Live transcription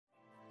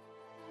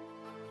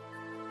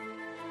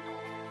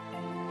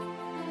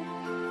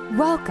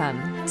Welcome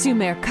to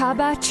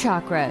Merkaba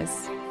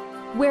Chakras,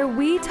 where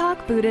we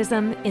talk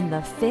Buddhism in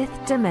the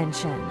fifth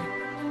dimension.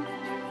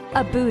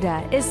 A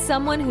Buddha is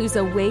someone who's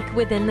awake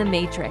within the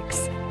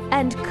matrix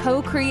and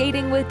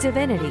co-creating with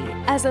divinity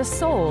as a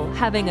soul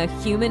having a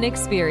human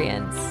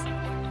experience.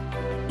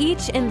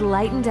 Each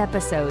enlightened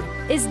episode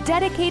is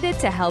dedicated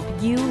to help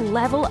you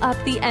level up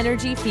the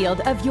energy field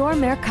of your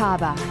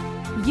Merkaba.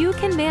 You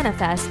can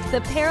manifest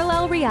the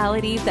parallel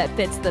reality that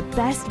fits the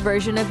best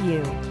version of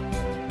you.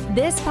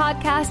 This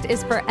podcast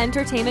is for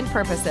entertainment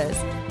purposes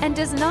and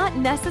does not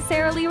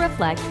necessarily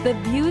reflect the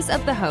views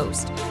of the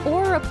host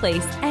or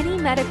replace any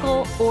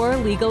medical or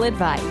legal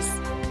advice.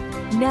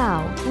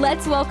 Now,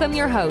 let's welcome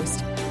your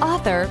host,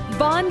 author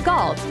Vaughn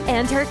Galt,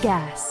 and her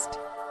guest.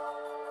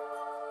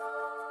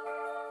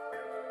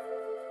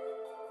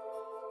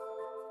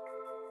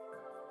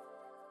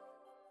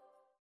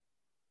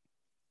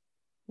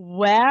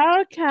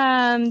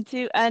 Welcome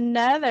to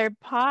another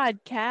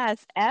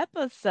podcast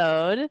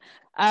episode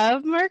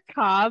of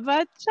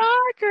Merkaba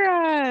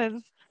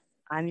Chakras.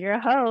 I'm your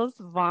host,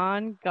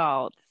 Vaughn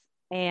Galt,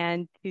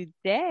 and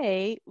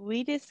today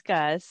we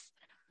discuss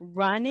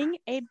running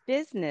a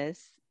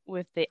business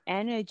with the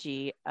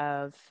energy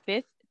of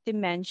fifth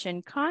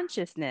dimension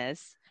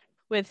consciousness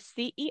with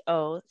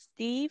CEO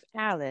Steve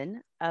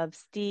Allen of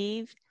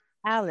Steve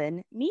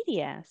Allen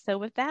Media. So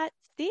with that,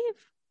 Steve,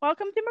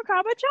 welcome to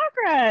Merkaba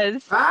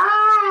Chakras.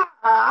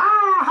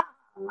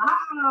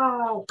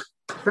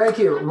 Thank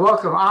you.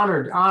 Welcome.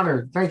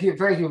 Honored. Thank you,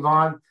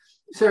 Vaughn.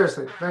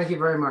 Seriously, thank you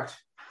very much.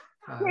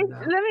 Let me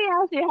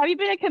ask you, have you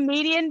been a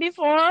comedian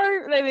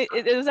before?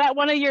 Is that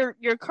one of your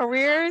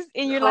careers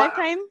in your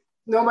lifetime?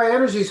 No, my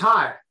energy's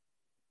high.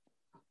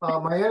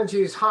 My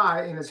energy is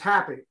high and it's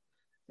happy.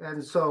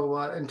 And so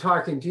in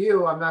talking to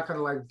you, I'm not going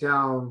to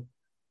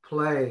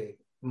downplay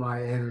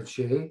my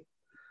energy.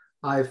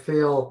 I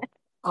feel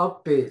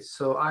upbeat,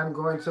 so I'm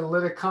going to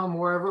let it come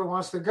wherever it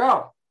wants to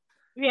go.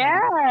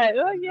 Yeah,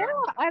 well, yeah,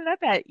 I love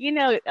that.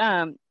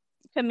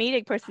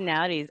 Comedic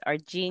personalities are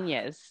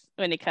genius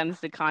when it comes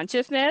to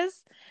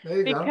consciousness.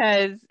 There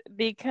you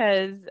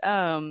because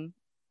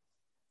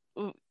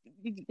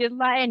just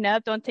lighten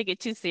up, don't take it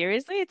too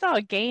seriously. It's all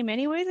a game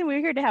anyways, and we're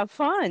here to have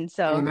fun.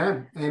 So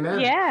Amen.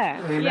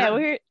 Yeah, Amen.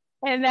 Yeah,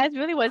 and that's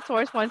really what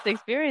Source wants to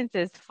experience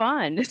is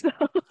fun. So.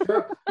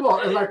 Sure.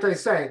 Well, like they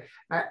say,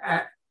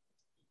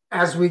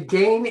 as we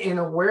gain in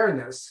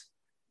awareness,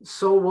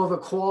 so will the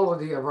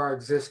quality of our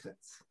existence.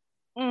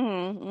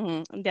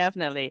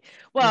 Definitely.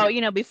 Well,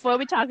 before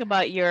we talk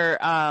about your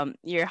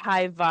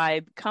high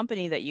vibe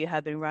company that you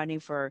have been running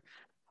for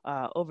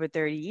over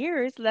 30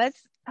 years, let's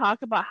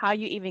talk about how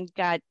you even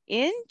got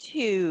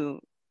into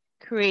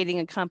creating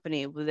a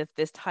company with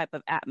this type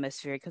of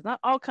atmosphere, because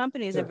not all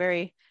companies are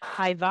very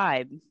high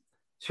vibe.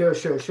 Sure.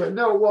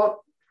 No,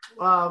 well,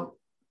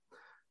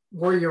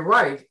 where you're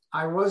right,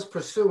 I was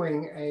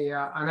pursuing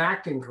an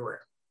acting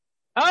career.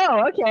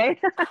 Oh, okay.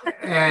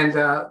 And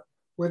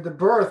with the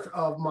birth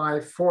of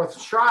my fourth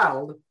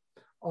child,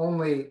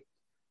 only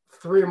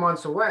 3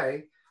 months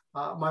away,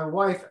 my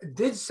wife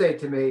did say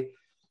to me,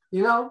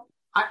 I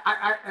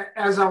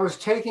as I was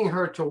taking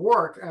her to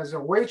work as a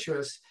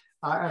waitress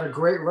at a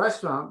great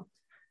restaurant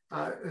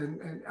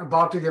and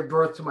about to give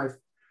birth to my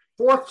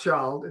fourth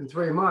child in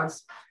 3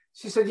 months,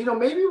 she said,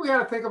 maybe we got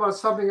to think about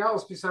something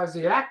else besides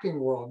the acting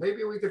world.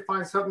 Maybe we could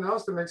find something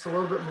else that makes a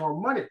little bit more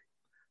money,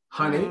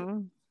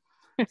 honey.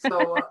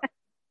 So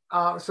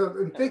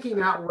in thinking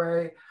that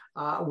way,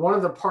 one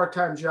of the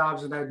part-time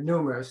jobs, and I had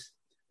numerous,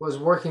 was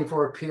working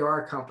for a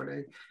PR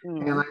company.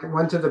 And I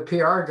went to the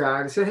PR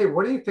guy and said, hey,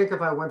 what do you think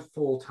if I went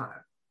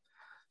full-time?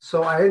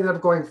 So I ended up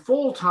going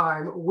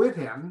full-time with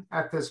him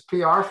at this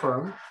PR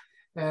firm.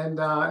 And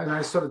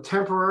I sort of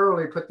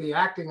temporarily put the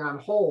acting on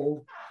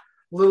hold.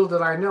 Little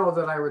did I know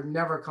that I would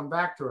never come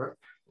back to it.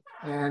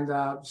 And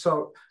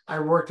so I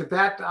worked at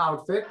that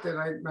outfit,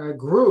 and I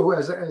grew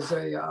as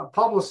a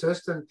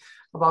publicist. And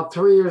about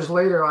 3 years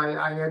later,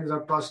 I ended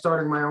up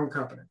starting my own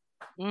company.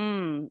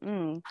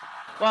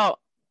 Well,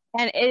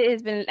 and it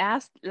has been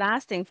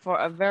lasting for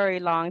a very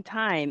long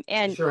time.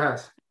 And it sure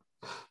has.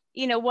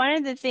 One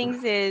of the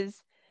things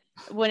is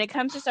when it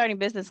comes to starting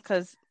business,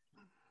 because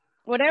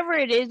whatever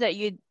it is that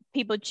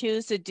people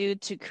choose to do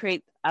to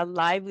create a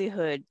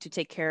livelihood to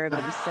take care of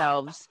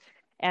themselves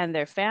and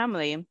their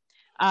family,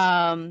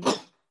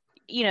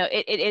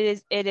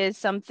 it is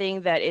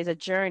something that is a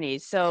journey.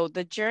 So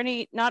the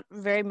journey, not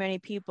very many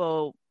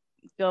people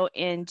go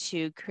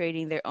into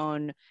creating their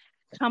own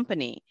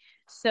company.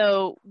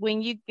 So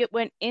when you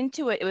went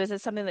into it, was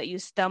it something that you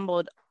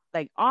stumbled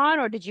on,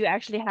 or did you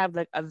actually have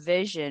a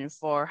vision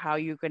for how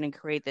you're going to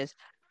create this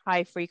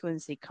high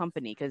frequency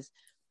company? Because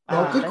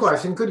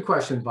good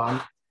question,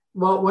 Vaughn.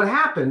 Well, what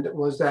happened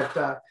was that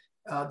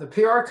the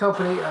PR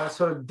company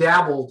sort of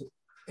dabbled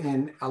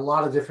in a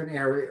lot of different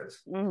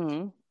areas.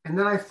 And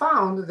then I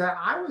found that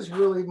I was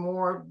really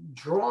more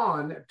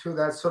drawn to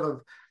that sort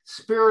of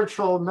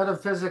spiritual,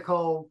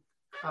 metaphysical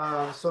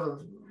sort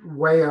of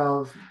way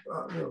of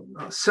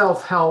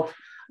self-help.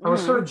 I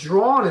was sort of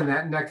drawn in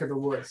that neck of the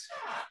woods.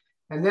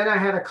 And then I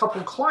had a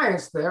couple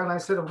clients there, and I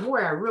said, oh, boy,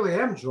 I really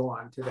am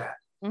drawn to that.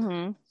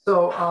 Mm-hmm.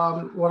 So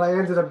what I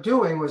ended up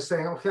doing was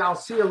saying, okay, I'll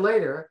see you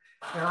later.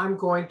 And I'm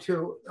going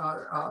to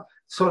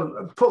sort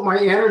of put my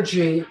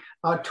energy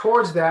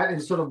towards that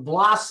and sort of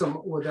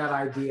blossom with that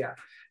idea.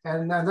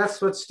 And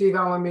that's what Steve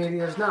Allen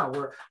Media is now.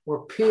 We're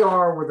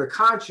PR with a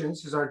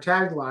conscience is our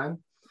tagline.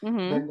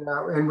 Mm-hmm.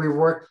 And we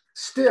work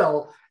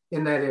still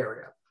in that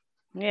area.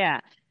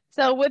 Yeah.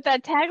 So with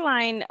that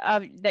tagline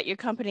that your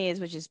company is,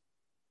 which is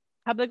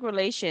public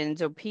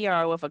relations or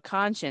PR with a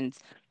conscience,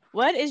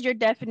 what is your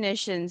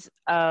definitions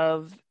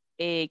of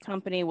a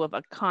company with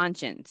a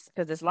conscience?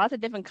 Because there's lots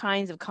of different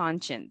kinds of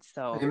conscience.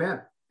 So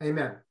Amen.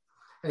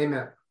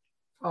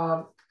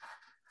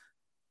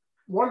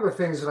 One of the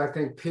things that I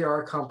think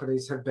PR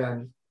companies have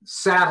been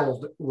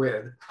saddled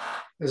with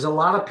is a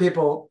lot of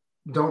people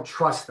don't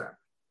trust them.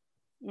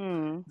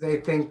 They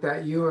think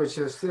that you are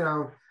just,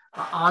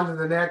 on to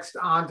the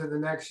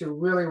next. You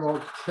really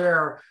won't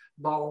care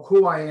about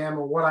who I am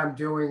or what I'm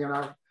doing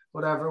and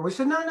whatever. We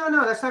said, no,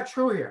 that's not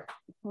true here.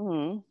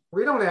 Mm-hmm.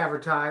 We don't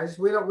advertise.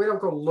 We don't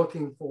go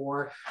looking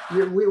for.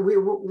 We're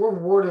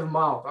word of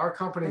mouth. Our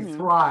company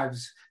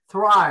thrives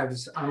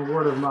on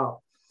word of mouth.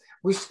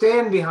 We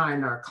stand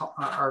behind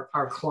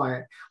our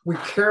client. We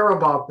care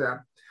about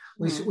them.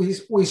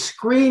 We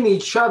screen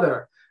each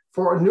other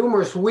for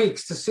numerous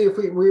weeks to see if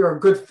we are a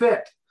good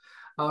fit.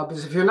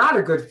 Because if you're not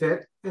a good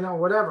fit,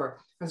 whatever.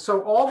 And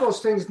so all those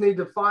things need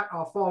to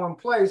fall in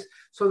place.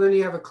 So then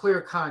you have a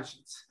clear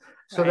conscience.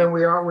 So then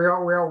we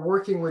are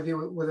working with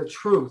you with a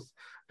truth.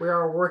 We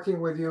are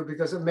working with you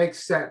because it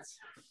makes sense.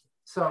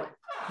 So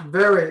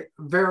very,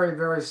 very,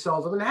 very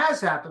seldom. It has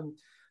happened,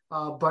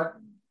 but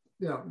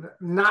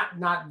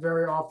not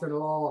very often at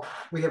all.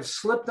 We have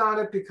slipped on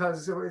it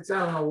because I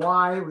don't know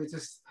why.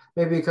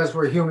 Maybe because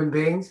we're human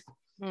beings.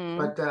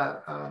 But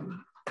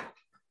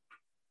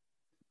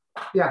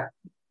yeah.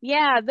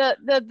 Yeah,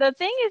 the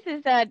thing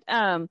is that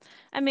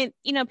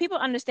people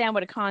understand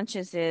what a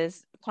conscience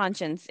is,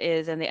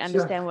 and they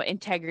understand what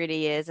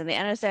integrity is, and they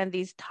understand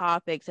these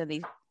topics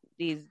and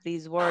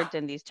these words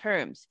and these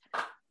terms.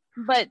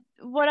 But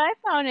what I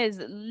found is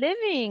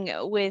living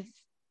with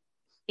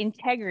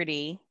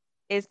integrity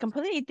is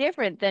completely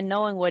different than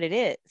knowing what it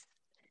is.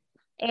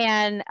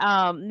 And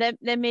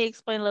let me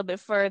explain a little bit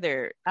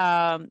further.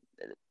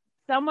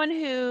 Someone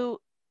who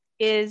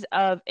is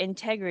of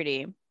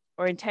integrity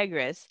or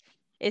integrous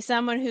is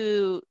someone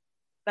who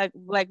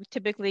like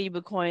typically you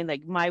would coin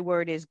like my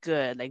word is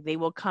good. Like they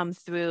will come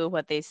through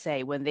what they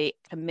say. When they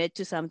commit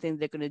to something,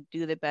 they're going to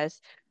do their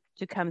best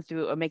to come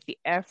through or make the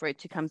effort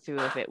to come through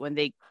with it. When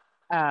they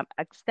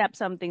accept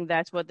something,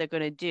 that's what they're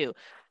going to do.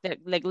 That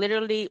like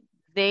literally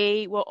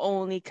they will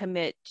only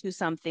commit to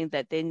something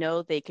that they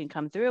know they can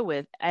come through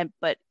with.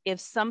 But if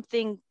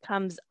something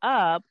comes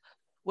up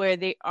where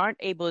they aren't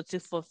able to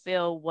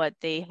fulfill what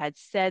they had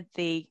said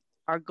they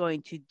are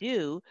going to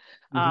do,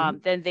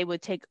 then they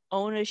would take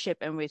ownership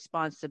and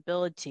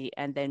responsibility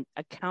and then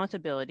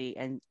accountability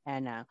and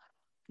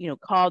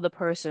call the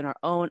person or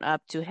own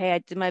up to, hey, I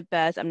did my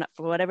best. I'm not,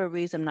 for whatever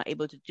reason, I'm not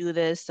able to do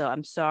this. So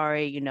I'm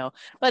sorry,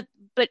 but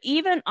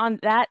even on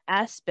that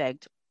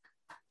aspect,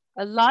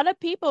 a lot of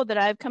people that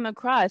I've come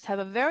across have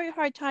a very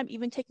hard time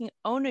even taking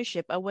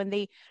ownership of when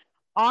they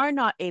are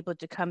not able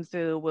to come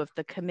through with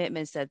the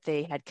commitments that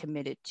they had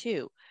committed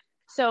to.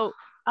 So,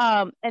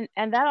 and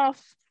that all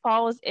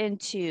falls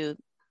into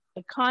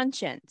the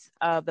conscience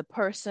of the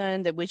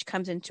person which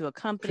comes into a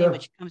company,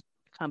 which comes to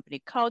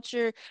company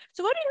culture.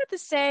 So what do you have to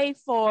say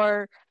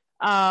for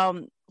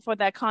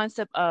that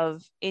concept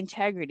of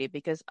integrity?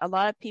 Because a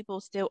lot of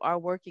people still are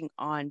working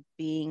on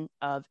being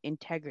of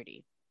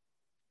integrity.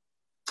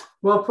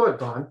 Well put,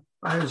 Vaughn.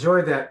 I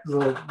enjoyed that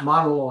little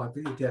monologue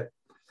that you did.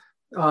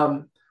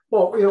 Well,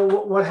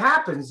 what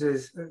happens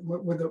is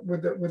with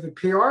the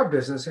PR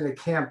business in a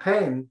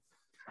campaign,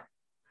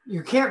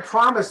 you can't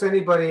promise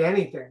anybody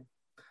anything.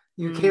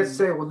 You can't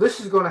say, well, this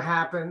is going to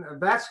happen,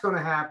 that's going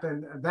to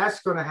happen,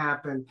 that's going to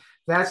happen,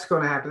 that's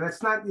going to happen.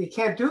 That's not, you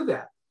can't do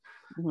that.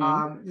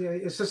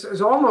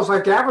 It's almost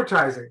like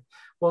advertising.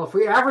 Well, if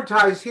we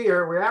advertise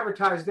here, we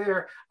advertise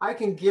there, I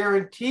can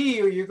guarantee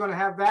you're going to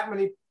have that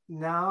many.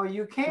 No,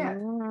 you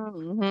can't.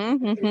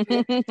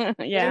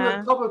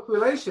 In public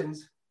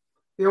relations,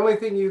 the only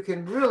thing you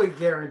can really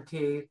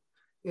guarantee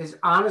is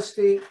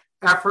honesty,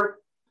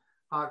 effort,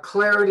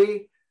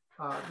 clarity,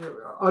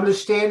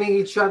 understanding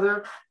each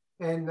other,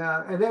 and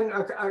then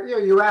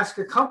you ask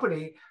a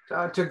company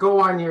to go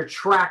on your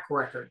track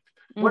record.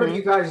 What have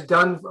you guys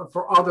done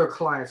for other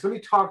clients? Let me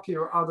talk to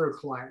your other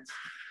clients.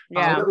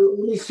 Let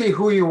me see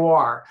who you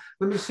are.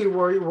 Let me see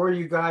where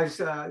you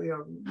guys,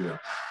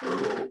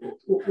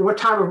 what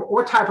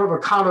type of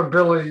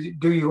accountability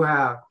do you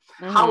have?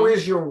 How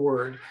is your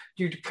word?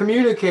 Do you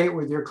communicate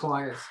with your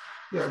clients?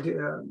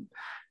 And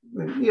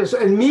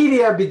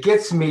media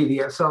begets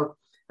media. So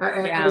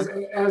as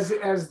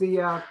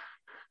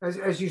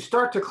you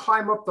start to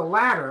climb up the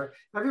ladder,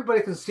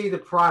 everybody can see the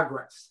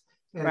progress.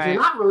 And if you're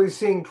not really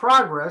seeing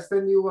progress,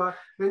 then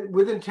then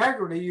with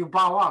integrity you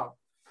bow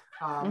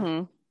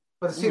out.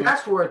 But see,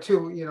 that's where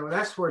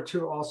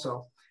too,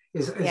 also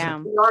is a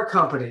PR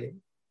company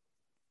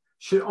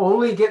should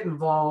only get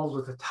involved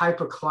with the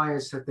type of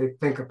clients that they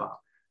think about,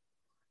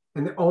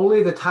 and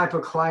only the type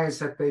of clients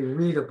that they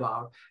read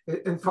about,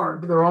 and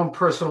for their own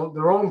personal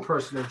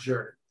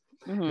journey.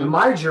 In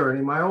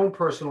my own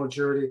personal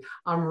journey,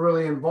 I'm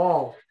really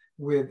involved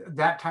with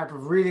that type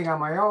of reading on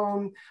my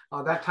own,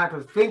 that type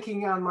of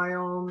thinking on my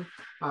own,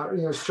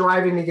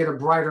 striving to get a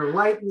brighter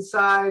light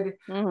inside.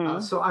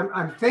 So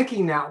I'm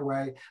thinking that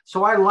way.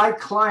 So I like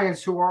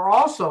clients who are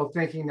also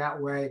thinking that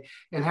way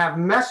and have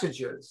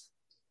messages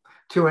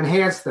to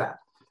enhance that.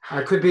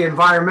 It could be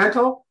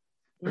environmental,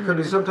 it could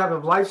be some type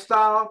of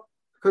lifestyle,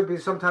 it could be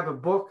some type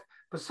of book,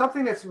 but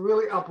something that's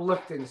really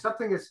uplifting,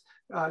 something that's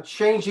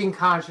changing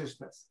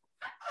consciousness.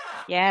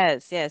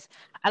 Yes.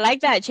 I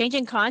like that,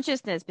 changing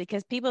consciousness,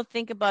 because people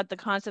think about the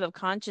concept of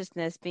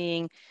consciousness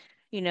being,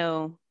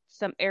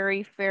 some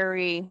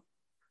airy-fairy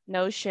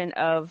notion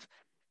of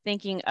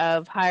thinking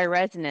of higher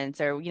resonance,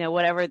 or,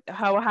 whatever,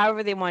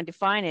 however they want to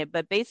define it.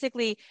 But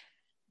basically,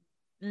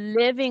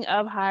 living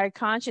of higher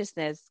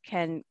consciousness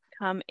can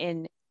come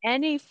in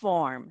any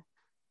form,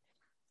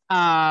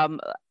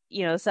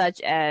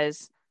 such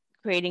as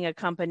creating a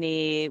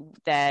company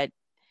that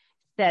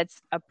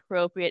sets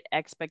appropriate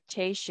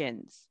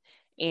expectations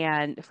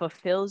and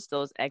fulfills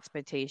those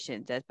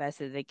expectations as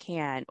best as it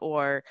can,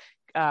 or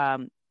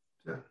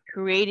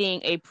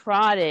creating a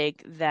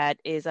product that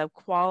is of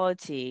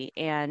quality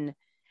and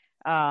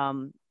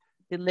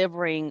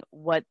delivering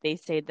what they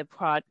say the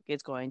product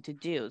is going to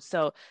do.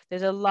 So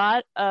there's a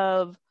lot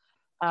of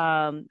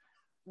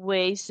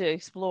ways to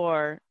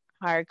explore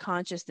higher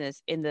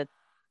consciousness in the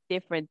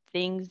different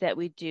things that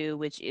we do,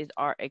 which is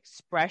our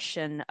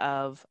expression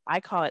of, I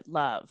call it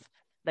love.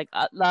 Like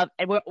love,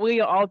 and we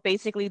are all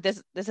basically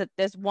there's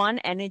one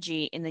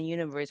energy in the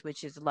universe,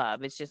 which is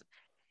love. It's just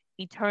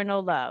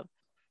eternal love,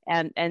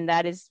 and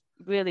that is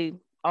really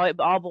all. It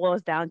all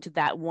boils down to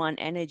that one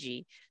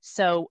energy.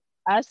 So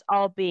us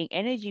all being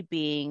energy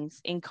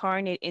beings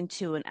incarnate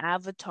into an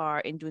avatar,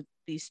 into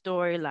these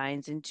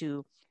storylines,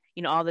 into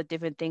all the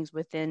different things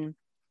within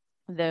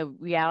the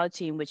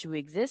reality in which we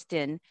exist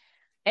in.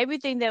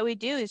 Everything that we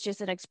do is just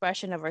an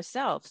expression of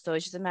ourselves. So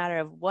it's just a matter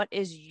of, what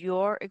is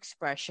your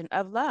expression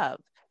of love?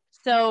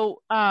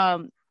 So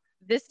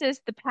this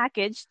is the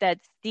package that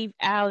Steve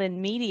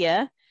Allen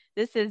Media,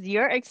 this is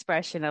your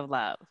expression of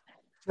love.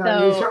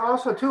 Now, you should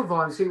also too,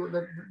 Vaughn, see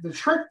the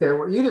trick there,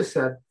 what you just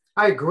said,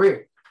 I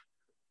agree.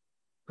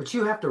 But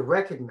you have to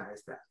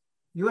recognize that.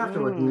 You have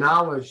to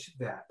acknowledge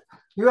that.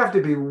 You have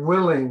to be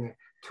willing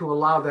to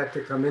allow that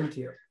to come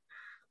into you.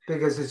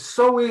 Because it's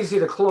so easy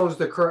to close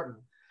the curtain.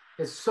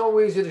 It's so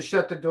easy to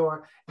shut the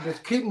door and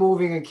just keep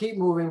moving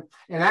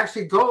and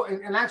actually go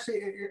and actually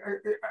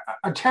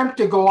attempt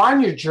to go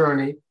on your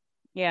journey.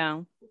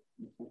 Yeah.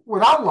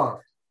 Without love.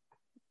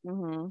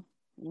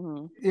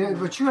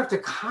 But you have to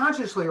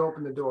consciously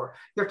open the door.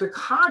 You have to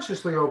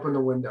consciously open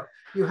the window.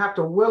 You have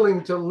to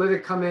willing to let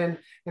it come in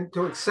and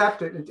to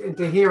accept it and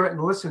to hear it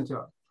and listen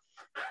to it.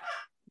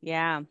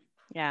 Yeah.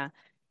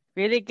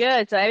 Really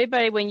good. So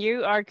everybody, when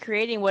you are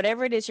creating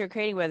whatever it is you're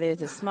creating, whether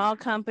it's a small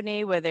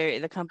company, whether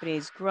the company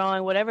is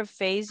growing, whatever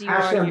phase you are.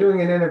 Actually, I'm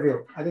doing an interview.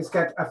 I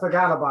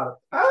forgot about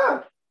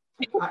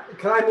it.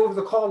 Can I move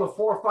the call to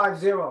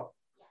 450?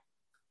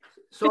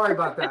 Sorry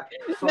about that.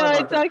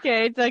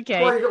 Okay. It's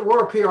okay. Well,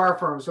 we're a PR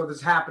firm, so this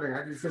is happening.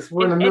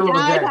 We're in the middle of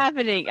the day. It's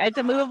happening. It's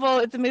a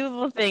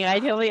movable thing. I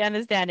totally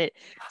understand it.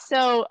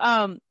 So,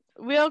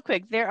 real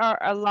quick, there are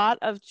a lot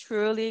of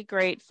truly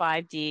great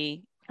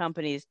 5D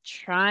companies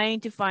trying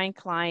to find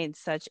clients,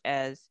 such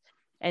as,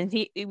 and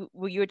you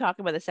were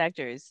talking about the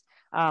sectors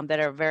that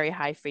are very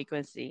high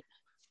frequency,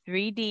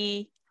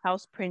 3D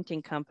house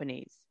printing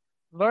companies,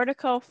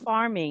 vertical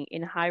farming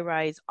in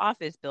high-rise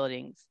office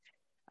buildings,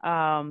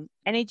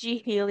 energy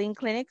healing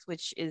clinics,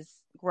 which is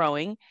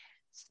growing,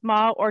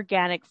 small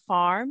organic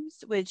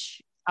farms,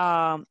 which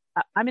I'm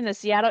in the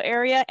Seattle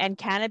area, and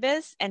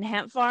cannabis and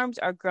hemp farms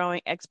are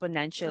growing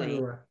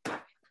exponentially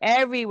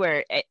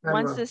everywhere.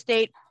 Once the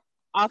state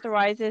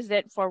authorizes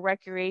it for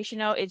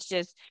recreational, it's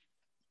just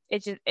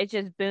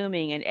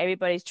booming, and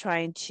everybody's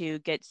trying to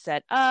get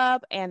set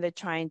up, and they're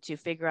trying to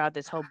figure out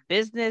this whole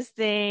business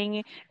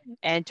thing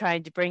and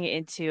trying to bring it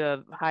into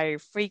a higher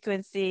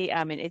frequency.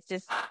 I mean, it's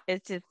just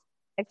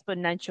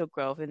exponential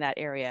growth in that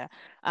area.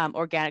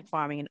 Organic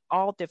farming in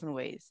all different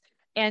ways,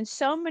 and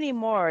so many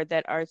more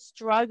that are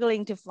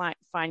struggling to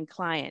find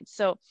clients.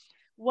 So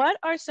what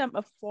are some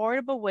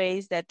affordable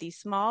ways that these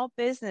small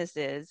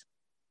businesses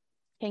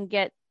can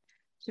get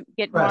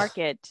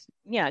market?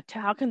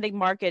 How can they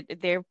market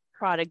their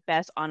product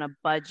best on a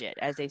budget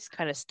as they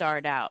kind of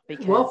start out?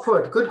 Because well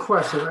put, good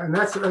question, and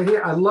that's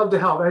here. I'd love to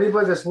help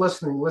anybody that's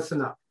listening.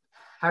 Listen up,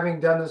 having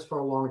done this for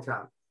a long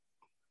time.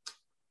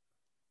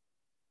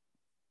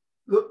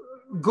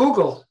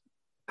 Google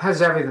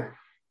has everything.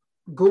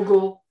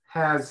 Google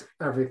has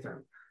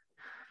everything.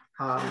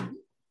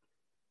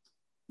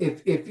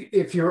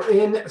 If you're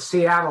in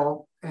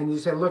Seattle and you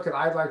say, look,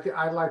 I'd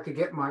like to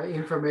get my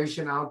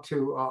information out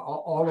to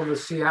all of the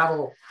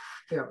Seattle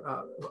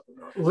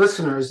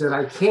listeners that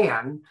I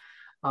can,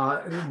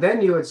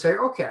 then you would say,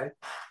 okay,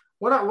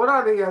 what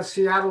are the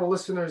Seattle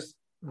listeners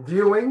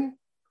viewing,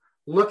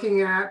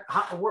 looking at?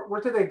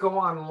 What do they go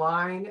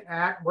online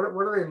at? What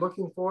are they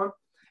looking for?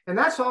 And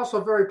that's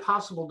also very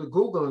possible to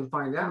Google and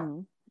find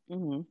out.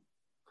 Mm-hmm.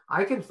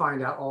 I can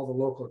find out all the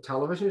local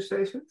television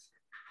stations.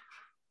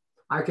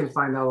 I can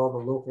find out all the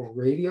local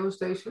radio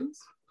stations.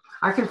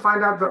 I can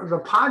find out the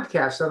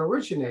podcasts that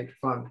originate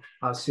from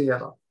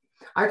Seattle.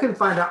 I can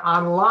find out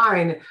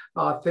online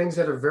things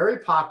that are very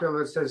popular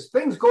that says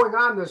things going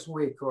on this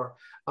week, or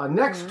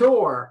next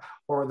door,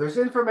 or there's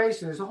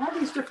information. There's all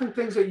these different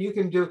things that you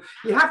can do.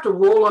 You have to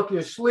roll up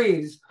your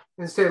sleeves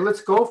and say,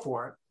 let's go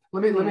for it.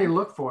 Let me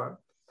look for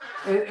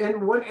it.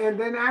 And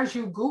then as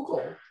you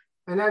Google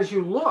and as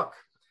you look,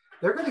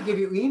 they're going to give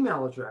you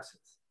email addresses.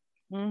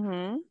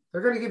 Mm-hmm.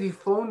 They're going to give you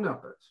phone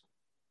numbers.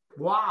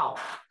 Wow.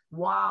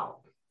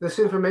 This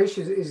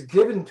information is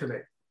given to me.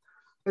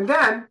 And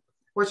then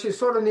what you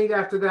sort of need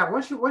after that,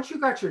 once you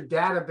got your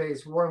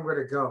database where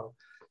to go,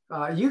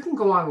 you can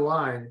go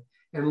online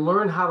and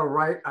learn how to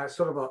write a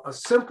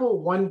simple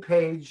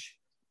one-page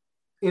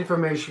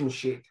information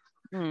sheet,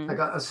 like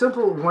a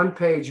simple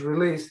one-page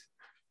release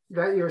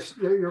that your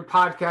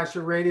podcast,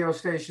 your radio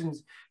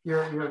stations,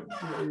 your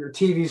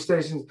TV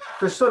stations,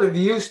 they're sort of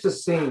used to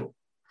seeing.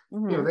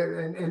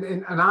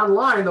 And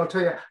online they'll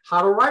tell you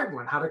how to write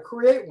one, how to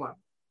create one,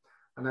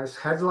 a nice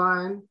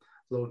headline,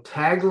 a little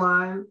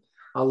tagline,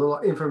 a little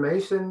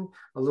information,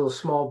 a little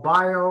small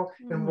bio,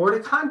 and where to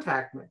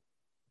contact me.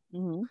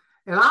 And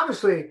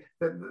obviously,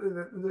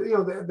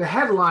 the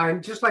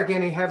headline, just like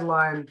any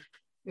headline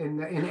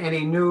in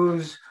any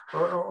news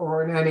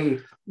or in any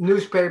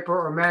newspaper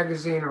or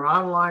magazine or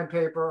online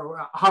paper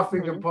or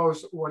Huffington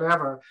Post,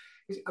 whatever,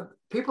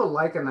 people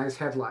like a nice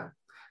headline.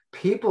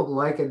 People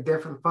like a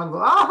different fun.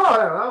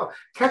 Oh,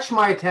 catch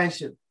my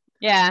attention.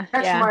 Yeah.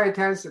 Catch my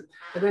attention.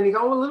 And then you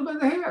go a little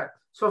bit here.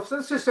 So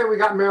let's just say we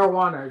got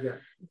marijuana again.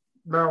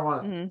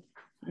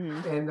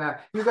 And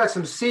you got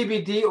some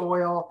CBD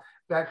oil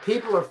that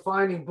people are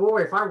finding,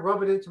 boy, if I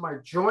rub it into my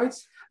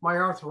joints, my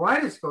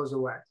arthritis goes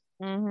away.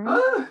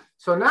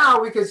 So now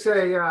we could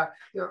say,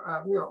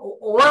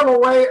 oil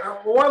away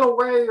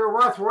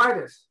your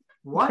arthritis.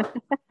 What?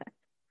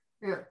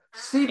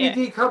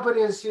 CBD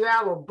company in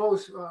Seattle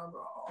boasts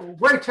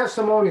great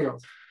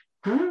testimonials.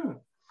 And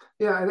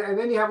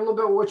then you have a little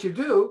bit of what you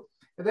do,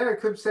 and then it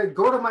could say,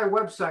 go to my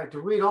website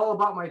to read all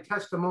about my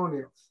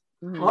testimonials.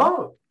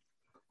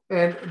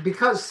 And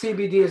because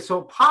CBD is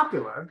so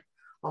popular,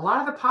 a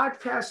lot of the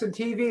podcasts and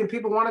TV and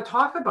people want to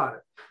talk about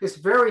it. It's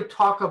very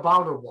talk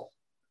aboutable.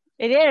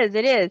 It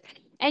is.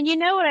 And you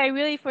know what I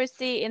really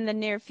foresee in the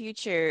near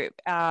future,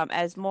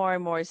 as more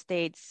and more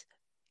states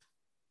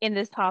in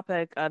this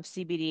topic of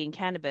CBD and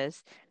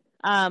cannabis,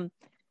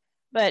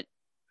 but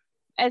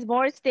as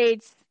more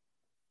states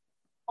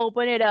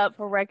open it up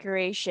for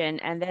recreation,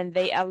 and then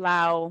they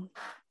allow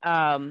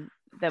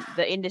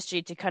the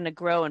industry to kind of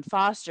grow and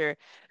foster.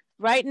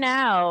 Right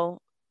now,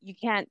 you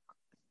can't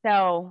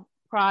sell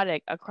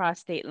product across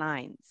state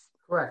lines.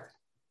 Correct.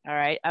 All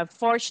right.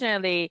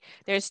 Unfortunately,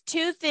 there's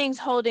two things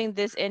holding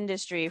this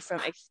industry from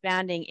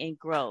expanding in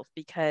growth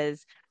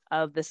because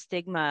of the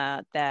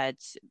stigma that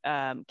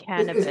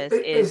cannabis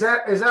is. Is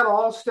that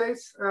all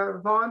states,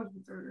 Vaughn?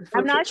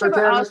 I'm not sure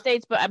about all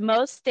states, but at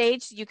most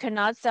states you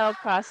cannot sell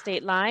across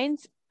state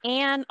lines,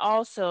 and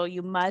also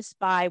you must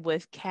buy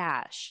with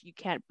cash. You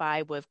can't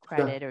buy with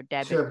credit or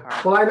debit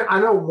card. Well, I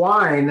know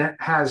wine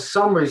has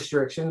some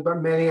restrictions, but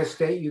many a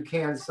state you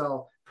can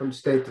sell from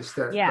state to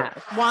state. Yeah,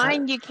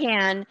 wine you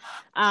can.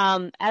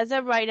 As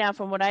of right now,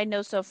 from what I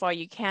know so far,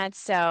 you can't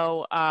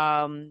sell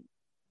cannabis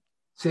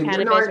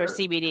or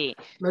CBD.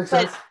 Makes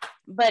sense.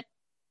 But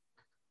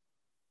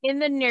in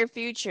the near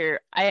future,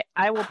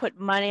 I will put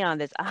money on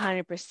this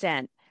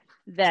 100%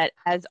 that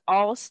as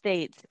all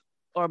states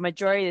or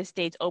majority of the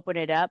states open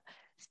it up,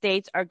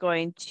 states are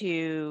going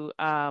to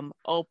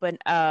open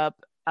up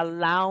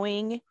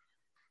allowing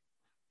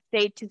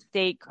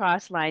state-to-state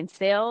cross-line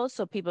sales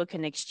so people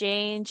can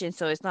exchange, and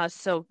so it's not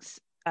so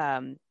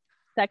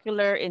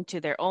secular into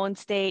their own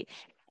state,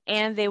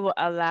 and they will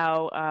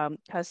allow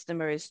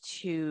customers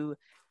to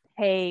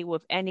pay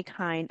with any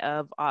kind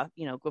of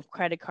with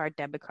credit card,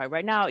 debit card.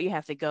 Right now you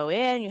have to go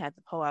in, you have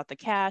to pull out the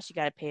cash, you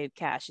got to pay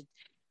cash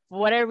for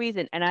whatever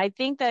reason, and I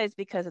think that is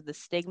because of the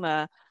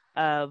stigma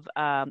of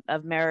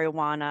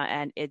marijuana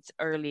and its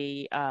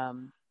early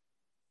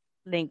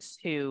links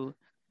to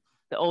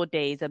the old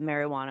days of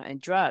marijuana and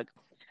drug.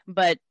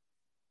 But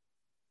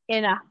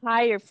in a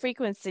higher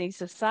frequency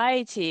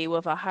society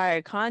with a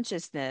higher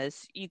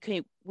consciousness,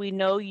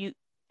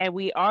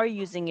 we are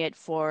using it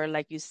for,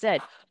 like you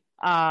said,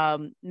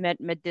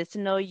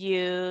 medicinal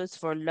use,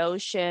 for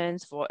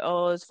lotions, for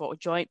oils, for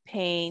joint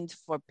pains,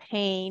 for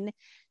pain,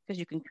 because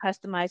you can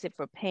customize it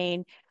for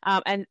pain.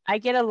 And I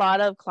get a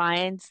lot of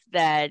clients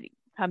that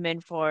come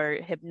in for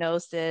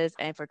hypnosis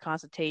and for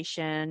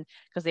consultation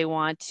because they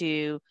want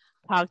to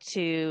talk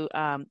to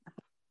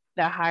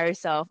the higher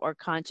self or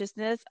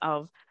consciousness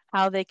of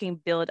how they can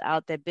build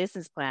out their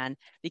business plan,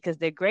 because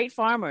they're great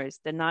farmers,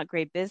 they're not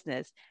great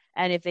business.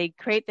 And if they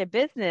create their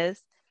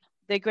business,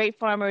 they're great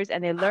farmers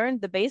and they learn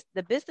the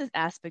business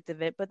aspect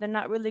of it, but they're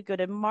not really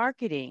good at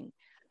marketing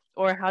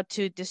or how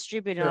to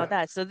distribute and all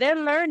that. So they're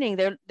learning,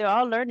 they're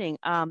all learning,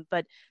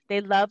 but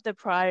they love the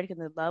product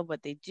and they love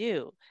what they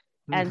do.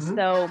 And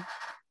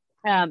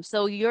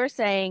so you're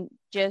saying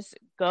just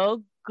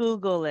go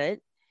Google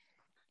it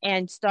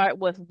and start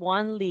with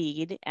one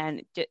lead,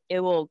 and it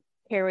will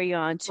carry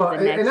on to the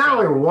next. And not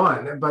only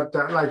one, but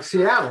like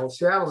Seattle's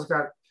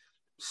got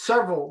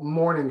several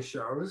morning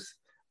shows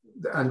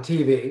on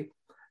TV.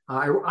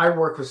 I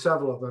work with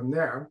several of them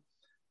there.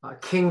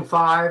 King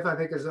 5, I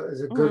think, is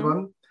a good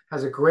one.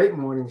 Has a great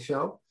morning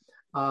show.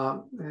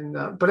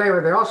 But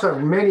anyway, they also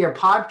have many a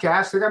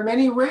podcast. They got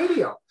many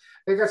radio.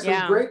 They got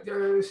some great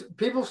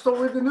people still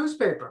read the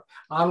newspaper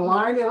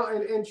online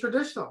and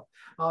traditional.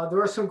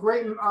 There are some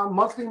great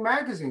monthly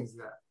magazines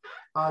there.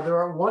 There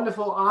are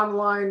wonderful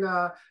online,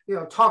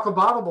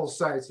 talk-aboutable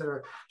sites that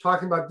are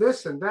talking about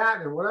this and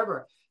that and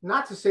whatever.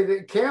 Not to say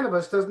that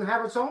cannabis doesn't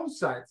have its own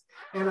sites.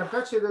 And I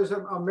bet you there's a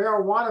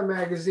marijuana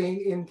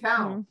magazine in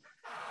town.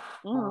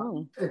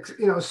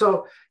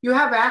 So you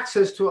have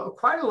access to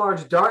quite a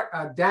large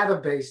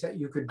database that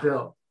you could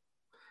build.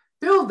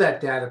 Build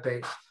that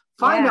database.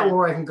 Find out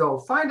where I can go.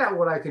 Find out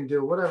what I can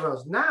do, whatever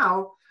else.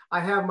 Now I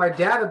have my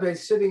database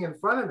sitting in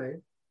front of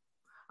me.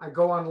 I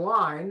go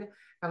online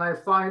and I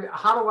find,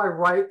 how do I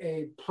write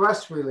a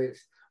press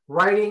release?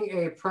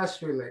 Writing a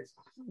press release.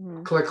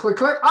 Click, click,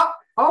 click.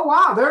 Oh,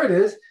 wow, there it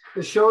is.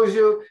 It shows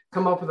you,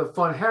 come up with a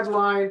fun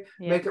headline,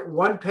 make it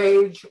one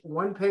page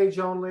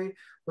only,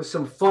 with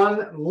some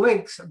fun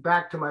links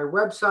back to my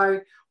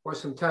website or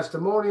some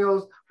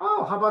testimonials.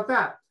 Oh, how about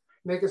that?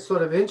 Make it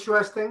sort of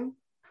interesting.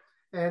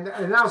 And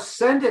now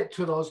send it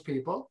to those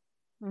people,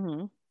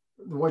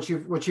 what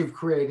you've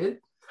created.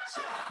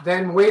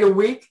 Then wait a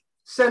week,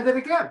 send it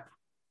again.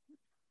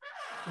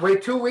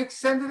 Wait 2 weeks,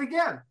 send it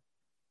again.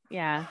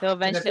 Yeah, they'll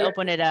eventually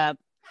open it up.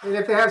 And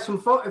if they have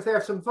some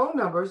phone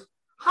numbers,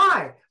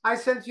 hi, I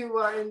sent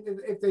you.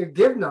 If they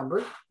give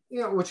numbers,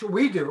 which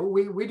we do,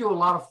 we do a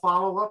lot of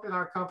follow up in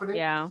our company.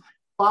 Yeah,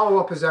 follow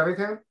up is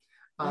everything.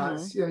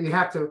 So you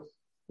have to,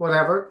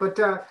 whatever. But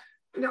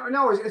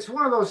no, it's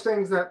one of those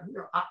things that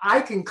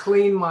I can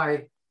clean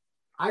my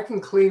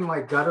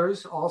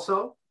gutters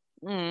also.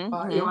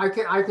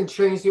 I can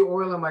change the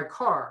oil in my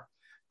car,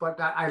 but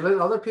I let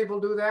other people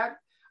do that.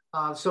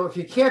 So if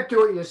you can't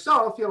do it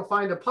yourself, you'll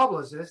find a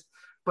publicist.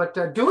 But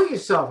do it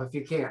yourself if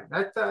you can.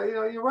 That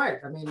you're right.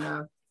 I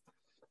mean,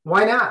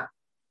 why not?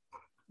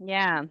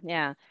 Yeah.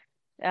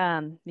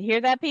 You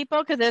hear that, people?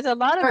 Because there's a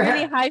lot of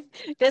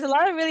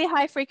really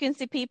high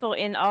frequency people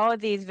in all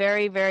of these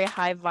very, very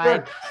high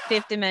vibe,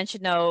 fifth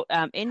dimensional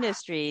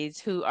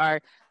industries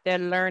they're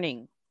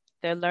learning.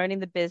 They're learning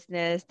the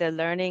business, they're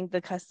learning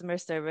the customer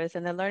service,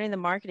 and they're learning the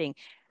marketing.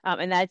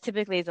 And that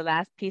typically is the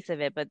last piece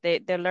of it, but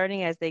they're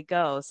learning as they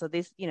go. So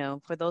this,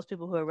 for those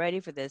people who are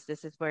ready for this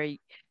is where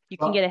you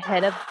can get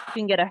ahead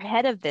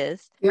of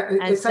this. Yeah,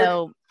 and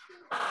so.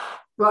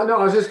 Well, no,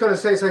 I was just going to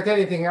say, it's like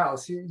anything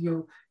else.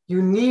 You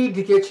need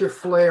to get your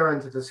flare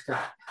into the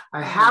sky.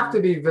 I have to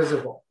be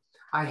visible.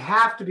 I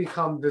have to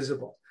become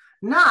visible.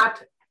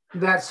 Not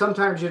that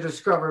sometimes you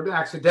discover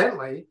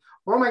accidentally,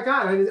 oh my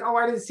God,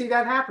 I didn't see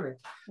that happening.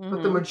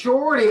 But the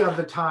majority of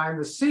the time,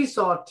 the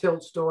seesaw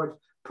tilts towards,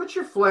 put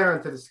your flare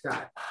into the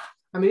sky.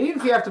 I mean, even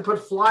if you have to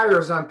put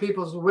flyers on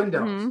people's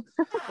windows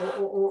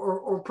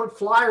or put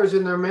flyers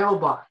in their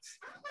mailbox,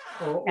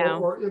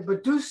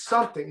 but do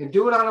something and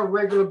do it on a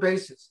regular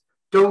basis.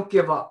 Don't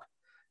give up.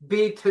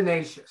 Be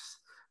tenacious.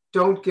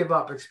 Don't give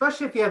up,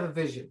 especially if you have a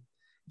vision.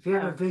 If you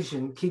have a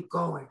vision, keep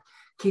going.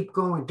 Keep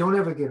going. Don't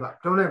ever give up.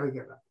 Don't ever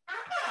give up.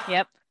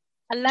 Yep.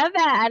 I love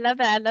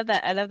that.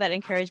 I love that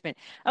encouragement.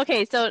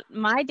 Okay, so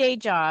my day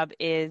job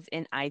is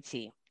in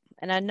IT.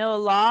 And I know a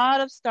lot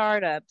of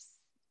startups,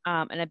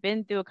 and I've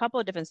been through a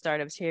couple of different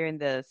startups here in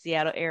the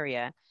Seattle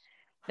area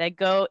that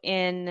go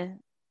in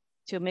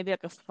to maybe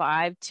like a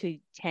 5 to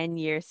 10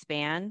 year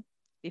span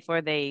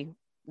before they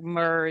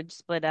merge,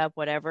 split up,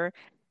 whatever.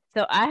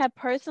 So I have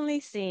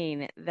personally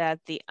seen that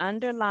the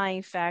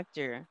underlying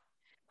factor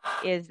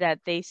is that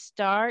they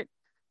start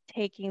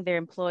taking their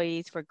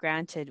employees for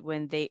granted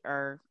when they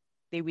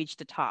reach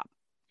the top.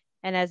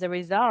 And as a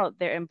result,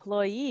 their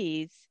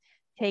employees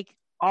take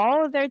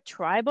all of their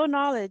tribal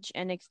knowledge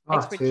and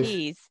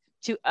expertise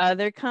to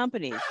other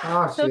companies.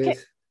 So,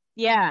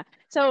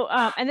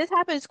 and this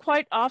happens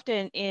quite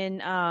often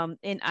in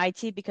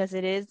IT because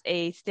it is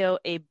still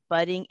a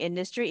budding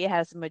industry. It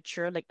has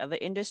matured like other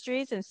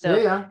industries, and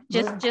so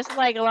just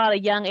like a lot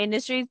of young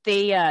industries,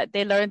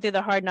 they learn through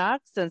the hard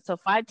knocks, and so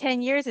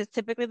 5-10 years is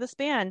typically the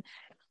span.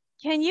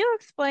 Can you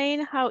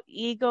explain how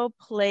ego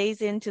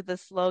plays into the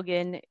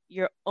slogan,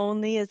 "You're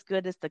only as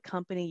good as the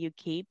company you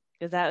keep"?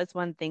 Because that was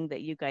one thing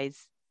that you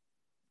guys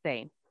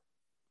say.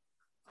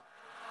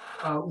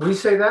 We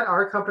say that?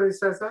 Our company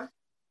says that?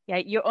 Yeah,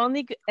 you're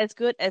only as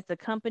good as the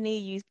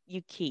company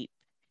you keep.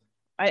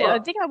 I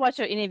think I watched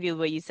your interview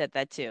where you said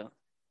that too.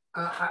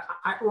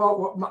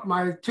 Well,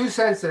 my 2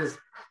 cents is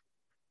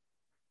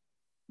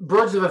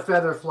birds of a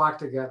feather flock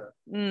together.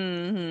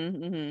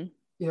 Mm-hmm, mm-hmm.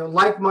 You know,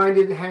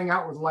 like-minded hang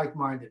out with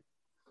like-minded.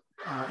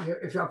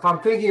 If I'm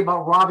thinking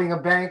about robbing a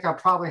bank, I'll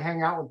probably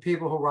hang out with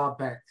people who rob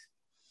banks.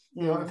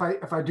 You know,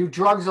 if I do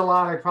drugs a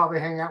lot, I probably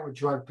hang out with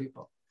drug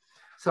people.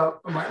 So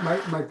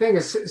my thing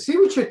is, see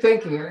what you're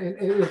thinking, and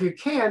if you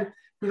can,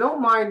 you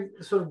don't mind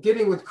sort of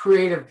getting with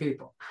creative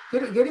people,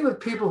 getting with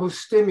people who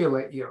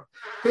stimulate you,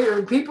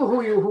 people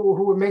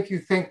who will make you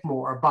think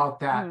more about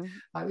that.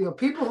 You know,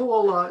 people who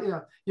will, you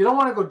know, you don't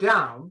want to go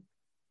down,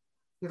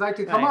 you'd like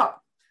to come up.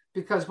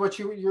 Because what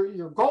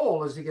your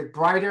goal is to get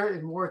brighter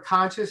and more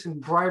conscious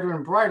and brighter,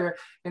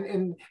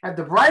 and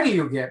the brighter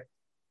you get,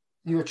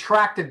 you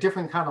attract a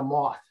different kind of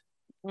moth.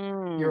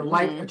 Your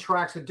light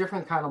attracts a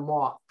different kind of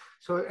moth.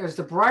 So as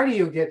the brighter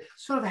you get,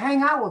 sort of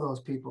hang out with those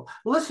people,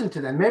 listen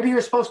to them. Maybe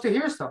you're supposed to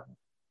hear something.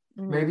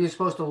 Maybe you're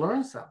supposed to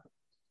learn something.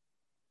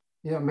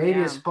 You know, maybe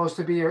it's supposed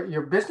to be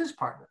your business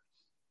partner.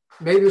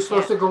 Maybe you're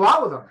supposed to go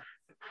out with them.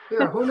 You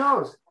know, who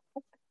knows?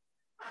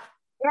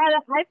 Yeah,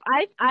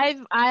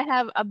 I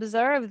have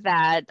observed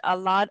that a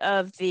lot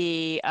of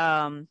the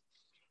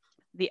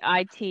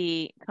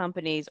IT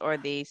companies or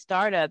the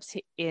startups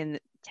in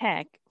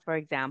tech, for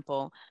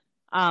example,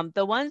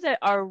 the ones that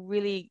are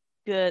really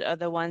good are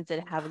the ones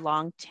that have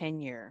long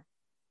tenure,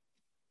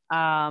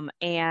 and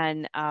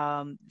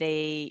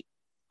they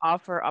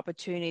offer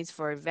opportunities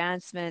for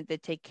advancement. They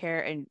take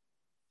care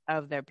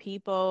of their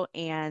people,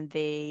 and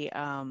they're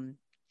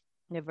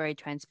very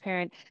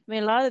transparent. I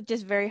mean, a lot of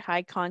just very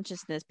high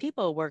consciousness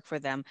people work for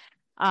them.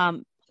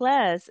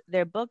 Plus,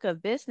 their book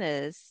of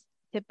business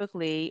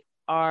typically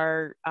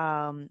are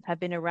have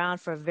been around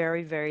for a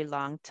very, very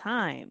long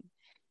time.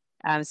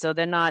 So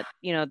they're not,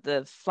 you know,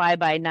 the fly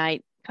by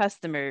night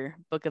customer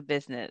book of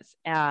business.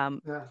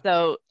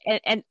 So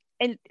and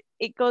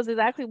it goes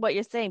exactly what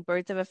you're saying.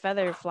 Birds of a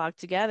feather flock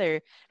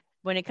together.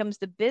 When it comes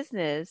to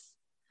business,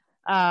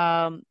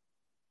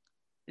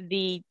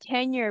 the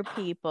tenure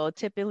people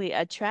typically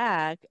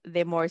attract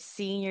the more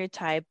senior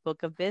type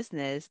book of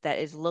business that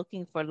is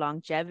looking for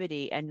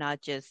longevity and not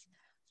just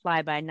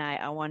fly by night.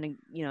 I want to,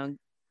 you know,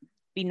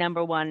 be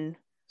number one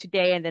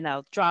today and then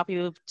I'll drop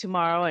you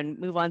tomorrow and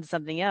move on to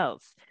something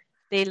else.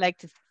 They like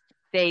to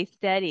stay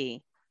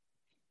steady.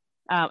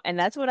 And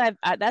that's what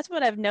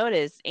I've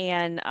noticed.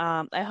 And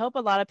I hope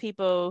a lot of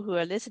people who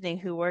are listening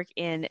who work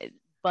in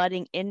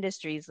budding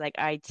industries like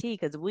IT,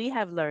 because we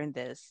have learned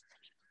this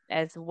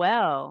as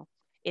well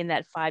in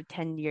that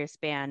 5-10 year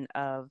span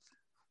of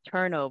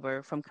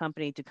turnover from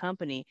company to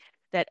company,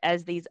 that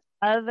as these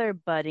other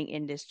budding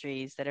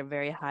industries that are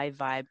very high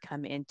vibe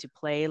come into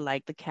play,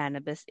 like the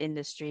cannabis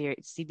industry or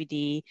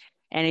CBD,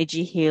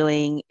 energy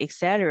healing,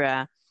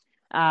 etc.,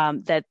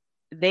 that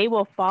they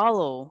will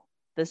follow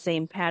the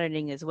same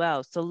patterning as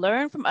well. So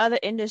learn from other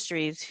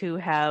industries who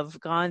have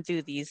gone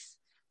through these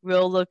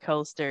roller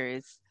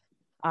coasters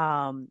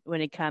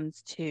when it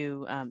comes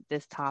to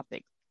this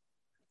topic.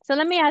 So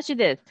let me ask you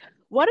this.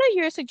 What are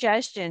your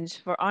suggestions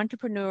for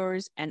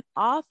entrepreneurs and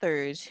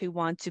authors who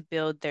want to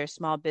build their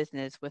small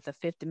business with a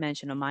fifth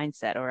dimensional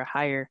mindset or a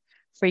higher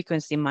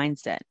frequency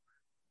mindset?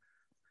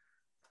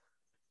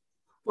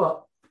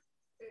 Well,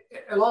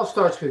 it all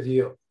starts with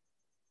you.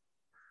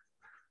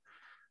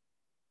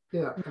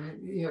 Yeah, I mean,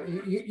 you know,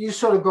 you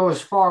sort of go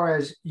as far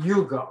as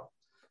you go.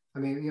 I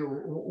mean, you know,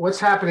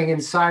 what's happening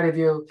inside of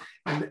you,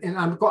 and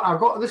I'll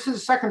go. This is the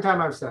second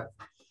time I've said,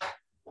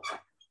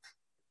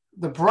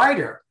 the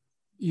brighter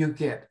you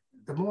get,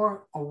 the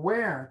more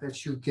aware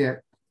that you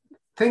get,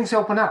 things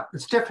open up.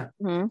 It's different.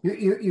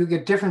 You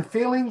get different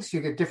feelings.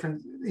 You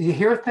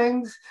hear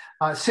things.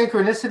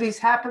 Synchronicities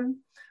happen.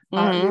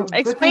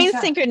 Explain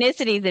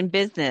synchronicities in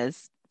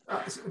business.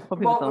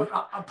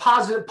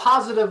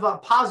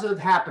 Positive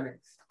happenings.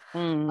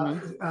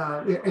 And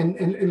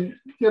you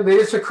know, they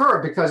just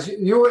occur because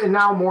you are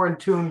now more in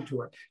tune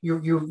to it.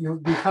 You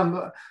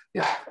become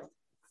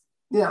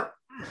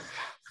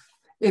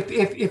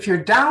If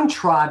you're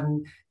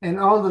downtrodden and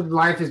all the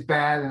life is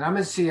bad, and I'm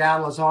in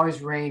Seattle, it's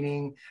always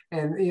raining,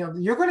 and you know,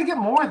 you're going to get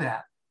more of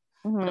that.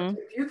 If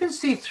you can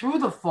see through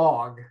the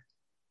fog,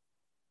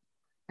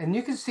 and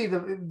you can see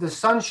the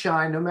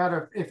sunshine, no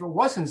matter if it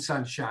wasn't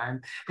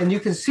sunshine, and you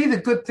can see the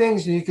good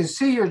things, and you can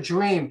see your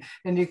dream,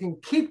 and you can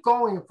keep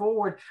going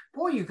forward,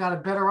 boy, you got a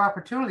better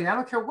opportunity. I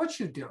don't care what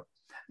you do.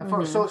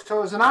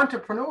 So as an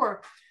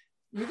entrepreneur,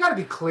 you got to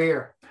be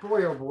clear.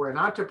 Boy, oh boy, an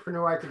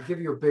entrepreneur, I could give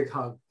you a big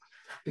hug.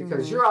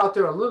 Because you're out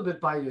there a little bit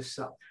by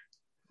yourself.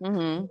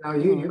 You know,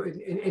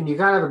 you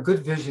got to have a good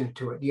vision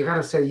to it. You got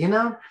to say, you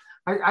know,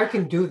 I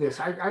can do this.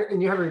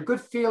 And you have a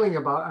good feeling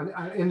about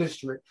an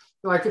industry.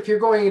 Like if you're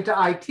going into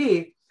IT,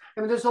 I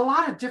mean, there's a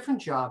lot of different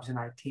jobs in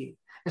IT.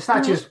 It's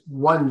not just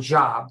one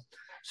job.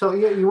 So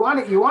you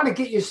want to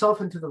get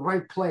yourself into the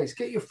right place,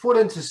 get your foot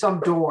into some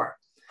door,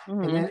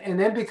 and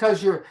then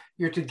because you're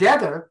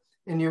together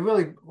and you're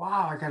really,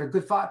 wow, I got a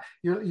good thought.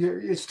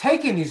 It's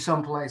taking you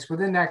someplace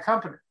within that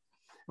company.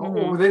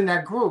 Or within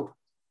that group.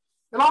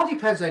 It all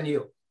depends on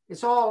you.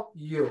 It's all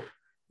you.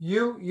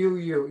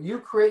 You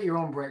create your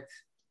own breaks.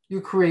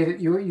 You create it.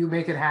 You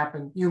make it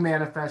happen. You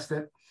manifest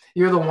it.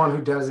 You're the one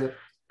who does it,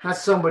 not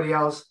somebody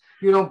else.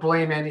 You don't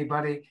blame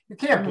anybody. You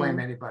can't blame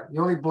anybody.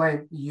 You only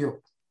blame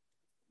you.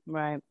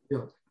 Right.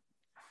 You.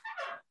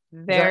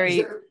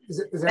 Very.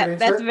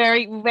 That's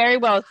very, very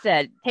well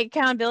said. Take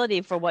accountability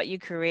for what you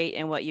create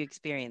and what you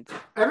experience.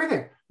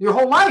 Everything. Your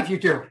whole life you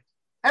do.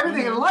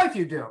 Everything in life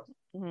you do.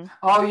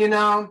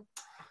 Oh,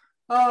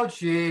 oh,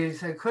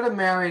 geez, I could have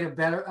married a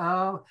better,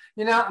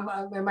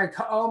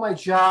 my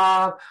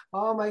job,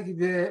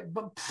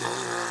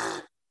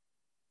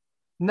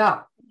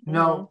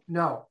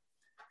 no.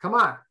 Come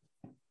on.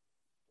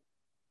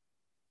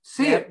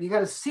 See it. You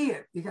got to see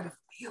it. You got to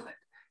feel it.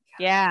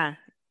 Yeah.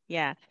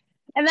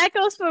 And that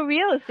goes for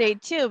real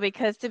estate too,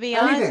 because to be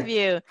honest with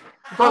you, it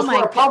goes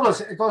for a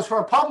publicist. It goes for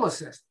a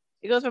publicist.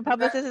 It goes for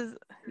publicists.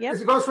 Yep.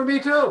 It goes for me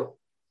too.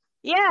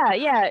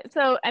 Yeah.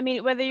 So, I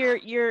mean, whether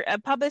you're a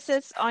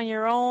publicist on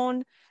your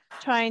own,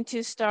 trying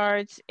to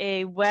start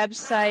a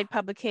website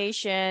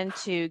publication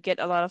to get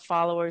a lot of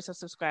followers or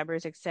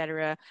subscribers,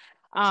 etc.,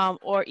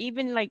 or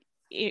even like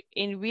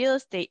in real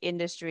estate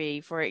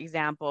industry, for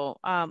example,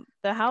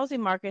 the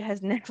housing market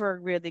has never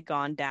really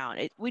gone down.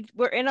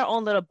 We're in our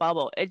own little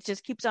bubble. It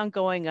just keeps on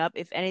going up.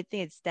 If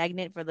anything, it's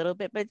stagnant for a little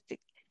bit, but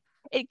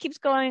it keeps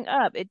going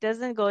up. It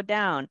doesn't go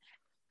down.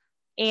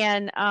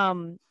 And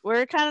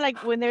we're kind of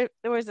like when there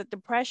was a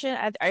depression.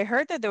 I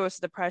heard that there was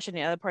a depression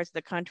in other parts of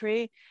the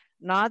country,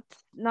 not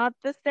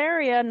this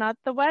area, not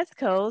the West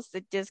Coast.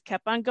 It just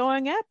kept on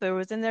going up. It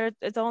was in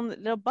its own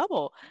little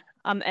bubble,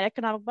 an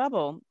economic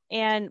bubble.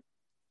 And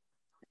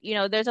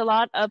there's a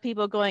lot of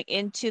people going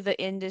into the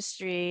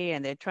industry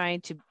and they're trying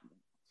to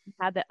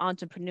have that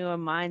entrepreneur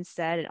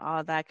mindset and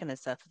all that kind of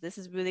stuff. So this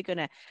is really going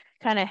to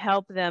kind of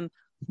help them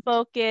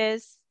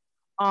focus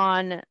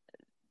on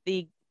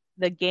the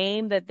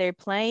game that they're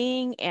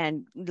playing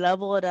and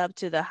level it up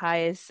to the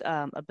highest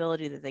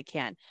ability that they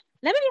can.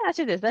 Let me ask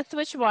you this. Let's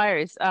switch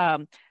wires.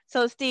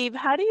 So Steve,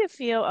 how do you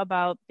feel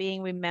about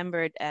being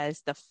remembered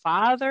as the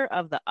father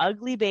of the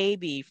ugly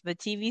baby from the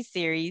TV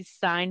series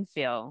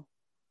Seinfeld?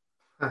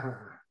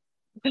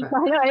 I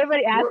know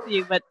everybody asks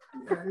you, but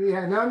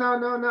yeah, no.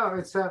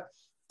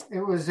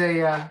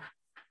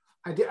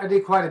 I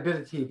did quite a bit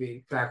of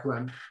TV back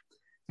when,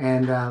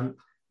 and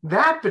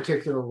that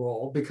particular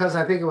role, because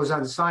I think it was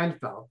on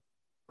Seinfeld.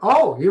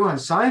 Oh, you were on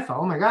Seinfeld?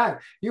 Oh my God,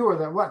 you were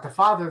the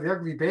father of the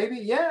ugly baby?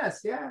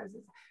 Yes.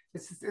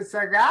 It's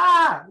like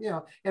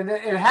and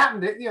it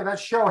happened. That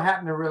show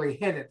happened to really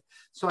hit it.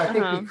 So I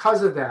think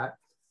because of that,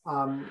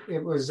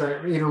 it was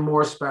even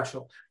more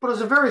special. But it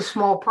was a very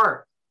small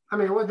part. I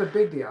mean, it wasn't a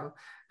big deal.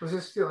 It was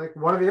just like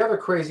one of the other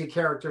crazy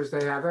characters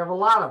they have. They have a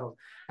lot of them,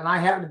 and I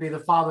happen to be the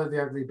father of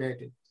the ugly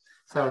baby.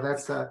 So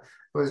that's it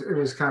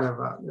was kind of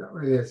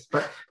it is.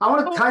 But I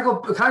want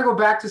to can I go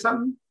back to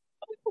something?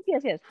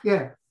 Yes.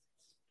 Yeah.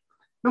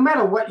 No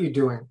matter what you're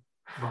doing,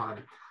 Vaughn,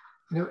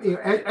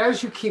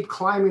 as you keep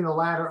climbing the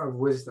ladder of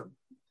wisdom,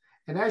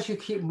 and as you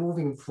keep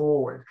moving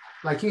forward,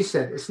 like you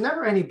said, it's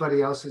never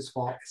anybody else's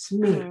fault. It's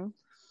me.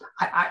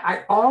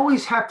 I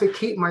always have to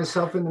keep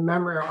myself in the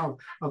memory of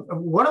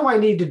what do I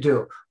need to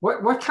do?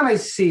 What can I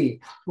see?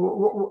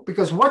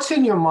 Because what's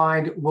in your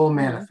mind will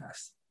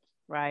manifest.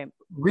 Right.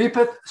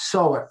 Reapeth,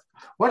 soweth.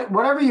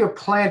 Whatever you're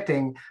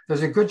planting,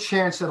 there's a good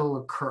chance it'll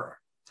occur.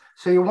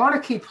 So you want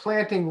to keep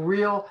planting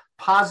real,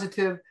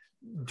 positive,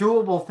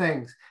 doable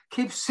things.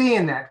 Keep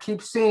seeing that,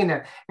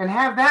 and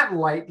have that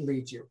light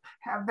lead you.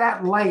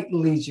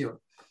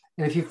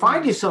 And if you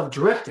find yourself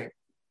drifting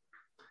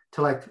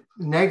to like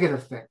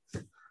negative things,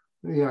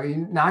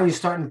 now you're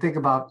starting to think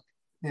about,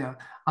 I'm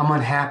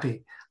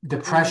unhappy,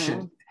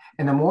 depression.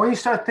 And the more you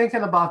start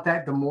thinking about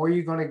that, the more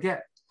you're going to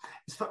get.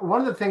 It's one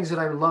of the things that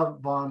I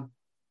love, Vaughn,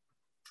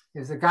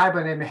 is a guy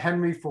by the name of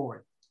Henry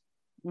Ford,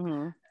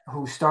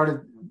 who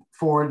started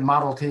Ford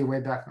Model T way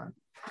back on.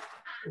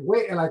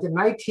 Like in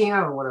 19, I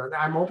don't know whatever,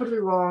 I'm openly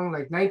wrong,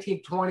 like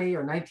 1920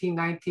 or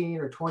 1919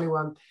 or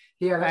 21.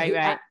 He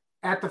had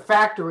at the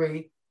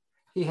factory,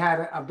 he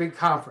had a big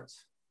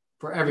conference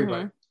for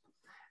everybody.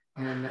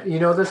 And you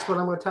know this, what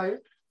I'm going to tell you?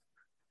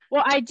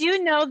 Well, I do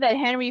know that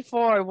Henry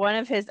Ford, one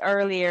of his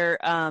earlier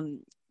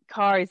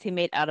cars he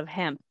made out of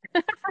hemp.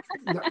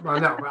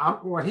 No.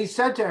 What he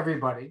said to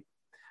everybody,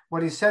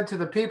 what he said to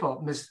the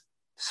people,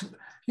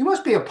 you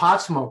must be a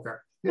pot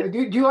smoker. Do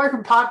you like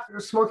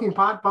smoking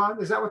pot,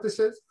 Vaughn? Is that what this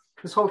is?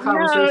 This whole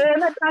conversation? No, I'm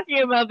not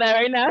talking about that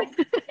right now.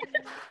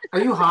 Are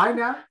you high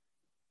now?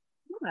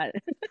 What?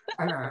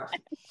 I don't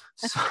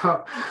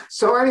know.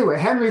 So anyway,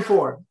 Henry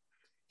Ford,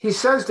 he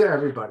says to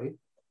everybody,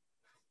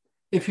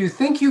 if you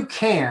think you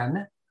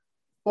can,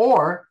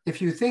 or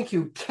if you think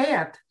you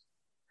can't,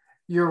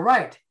 you're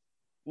right.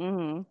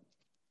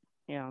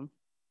 Yeah.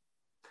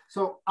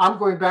 So I'm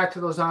going back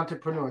to those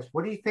entrepreneurs.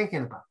 What are you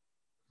thinking about?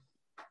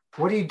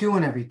 What are you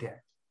doing every day?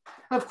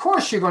 Of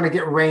course you're going to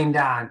get rained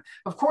on.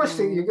 Of course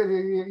you're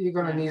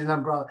going to need an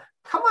umbrella.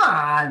 Come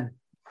on,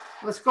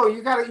 let's go.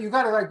 You got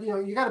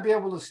to be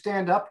able to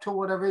stand up to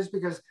whatever it is,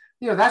 because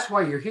that's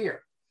why you're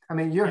here. I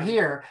mean, you're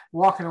here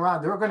walking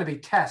around. There are going to be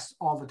tests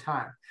all the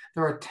time.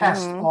 There are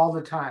tests all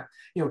the time.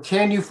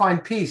 Can you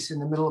find peace in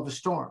the middle of a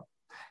storm?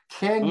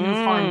 Can you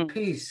find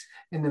peace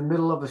in the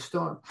middle of a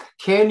storm?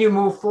 Can you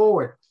move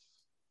forward?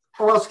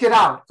 Or else get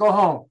out. Go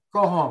home.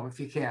 Go home if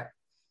you can.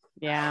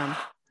 Yeah.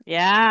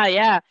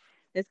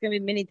 There's going to be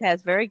mini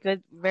tests. Very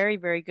good. Very,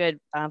 very good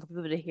for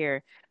people to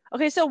hear.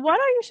 Okay, so what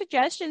are your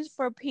suggestions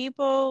for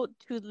people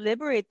to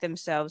liberate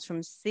themselves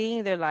from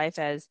seeing their life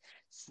as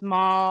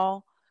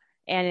small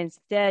and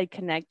instead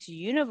connect to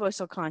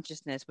universal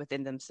consciousness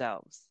within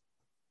themselves?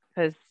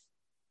 Because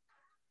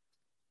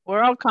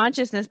we're all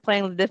consciousness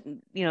playing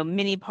different,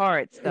 mini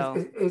parts.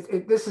 So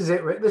this is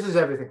it. This is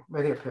everything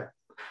right here.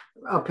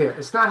 Up here.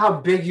 It's not how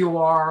big you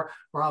are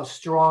or how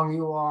strong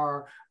you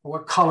are or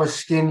what color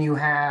skin you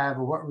have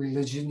or what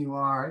religion you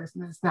are.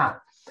 It's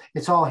not.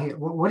 It's all here.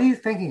 What are you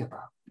thinking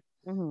about?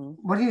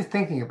 What are you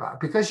thinking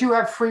about? Because you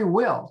have free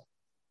will.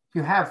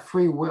 You have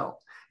free will.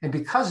 And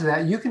because of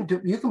that, you can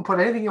put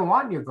anything you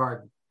want in your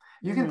garden.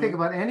 You can think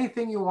about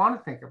anything you want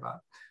to think about.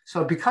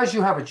 So because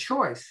you have a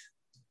choice,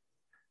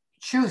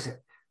 choose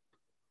it.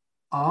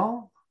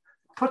 Oh,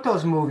 put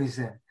those movies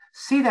in.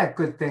 See that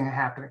good thing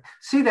happening.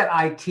 See that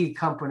IT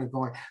company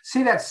going.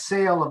 See that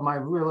sale of my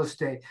real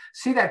estate.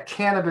 See that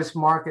cannabis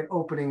market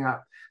opening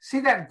up. See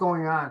that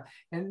going on.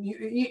 And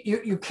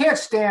you can't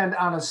stand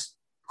on a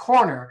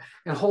corner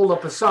and hold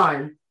up a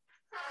sign.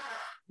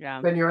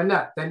 Yeah. Then you're a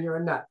nut.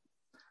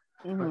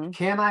 But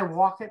can I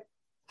walk it?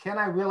 Can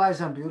I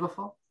realize I'm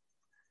beautiful?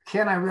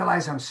 Can I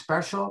realize I'm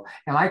special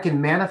and I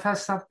can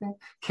manifest something?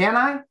 Can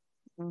I?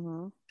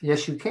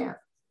 Yes, you can.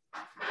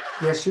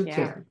 Yes, you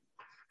can.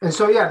 And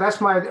so,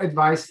 that's my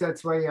advice.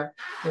 That's why,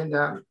 and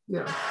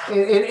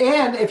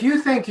if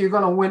you think you're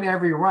going to win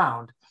every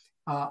round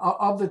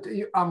I'm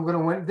going to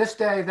win this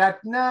day,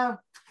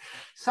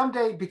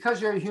 someday,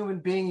 because you're a human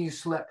being, you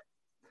slip,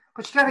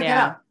 but you got to get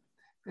up,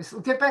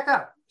 get back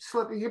up,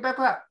 get back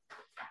up.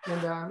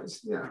 And,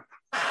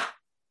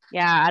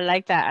 Yeah, I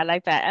like that.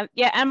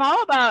 I'm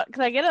all about,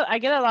 because I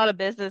get a lot of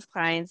business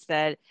clients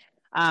that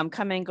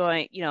come in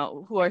going,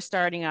 who are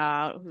starting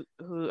out,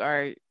 who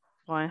are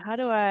going, how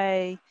do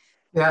I?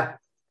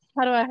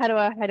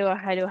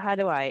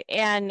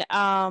 And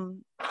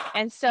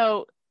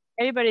so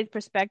everybody's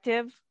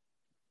perspective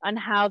on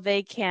how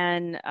they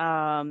can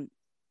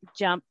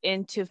jump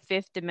into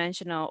fifth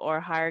dimensional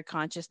or higher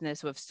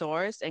consciousness with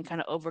source and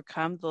kind of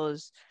overcome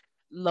those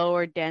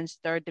lower dense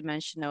third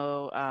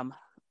dimensional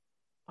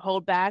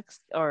holdbacks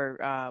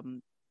or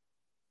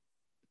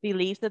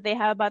beliefs that they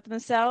have about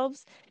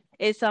themselves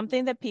is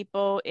something that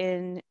people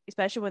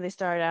especially when they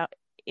start out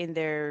in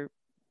their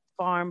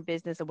farm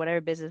business or whatever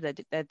business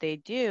that they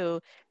do,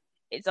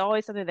 it's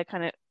always something that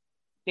kind of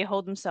they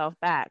hold themselves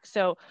back.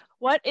 So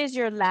what is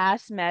your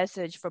last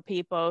message for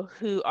people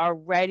who are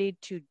ready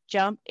to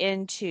jump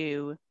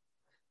into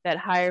that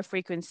higher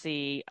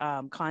frequency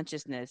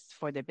consciousness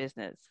for their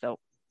business? So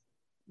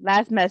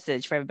last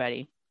message for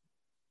everybody.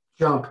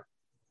 Jump.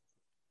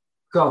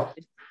 Go.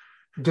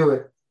 Do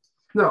it.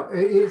 No,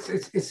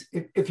 it's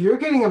if you're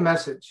getting a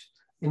message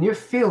and you're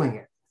feeling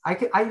it,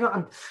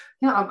 I'm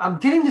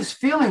getting this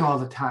feeling all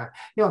the time.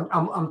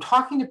 I'm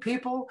talking to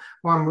people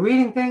or I'm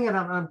reading things and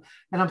I'm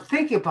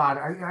thinking about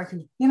it. I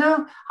can,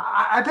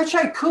 I bet you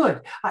I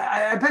could.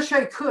 I bet you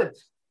I could.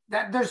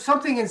 That there's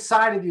something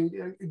inside of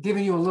you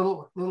giving you a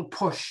little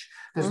push.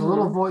 There's a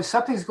little voice.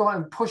 Something's going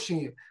and pushing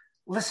you.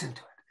 Listen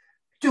to it.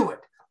 Do it.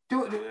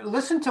 Do it.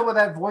 Listen to what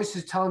that voice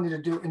is telling you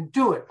to do and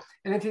do it.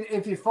 And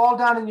if you fall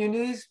down on your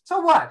knees, so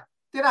what?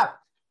 Get up.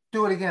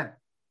 Do it again.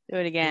 Do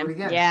it again.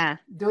 Yeah.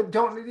 Don't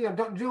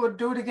do it.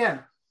 Do it again.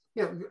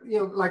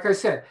 Like I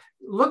said,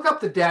 look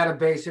up the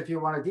database if you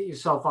want to get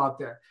yourself out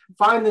there.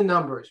 Find the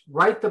numbers.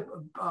 Write the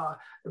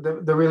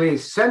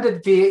release. Send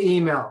it via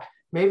email.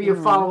 Maybe you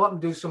follow up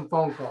and do some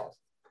phone calls.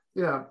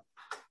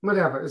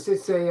 Whatever. It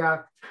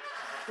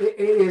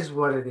is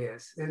what it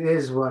is. It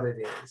is what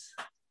it is.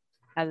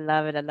 I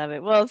love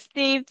it. Well,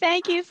 Steve,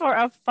 thank you for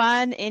a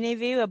fun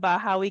interview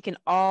about how we can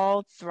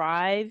all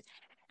thrive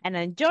and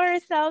enjoy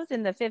ourselves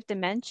in the fifth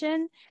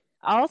dimension.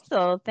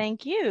 Also,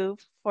 thank you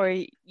for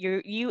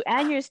you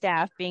and your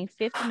staff being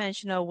fifth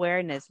dimensional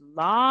awareness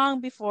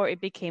long before it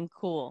became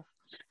cool.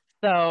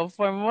 So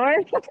for more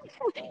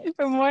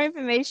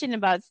information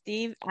about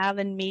Steve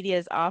Allen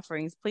Media's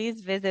offerings,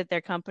 please visit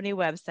their company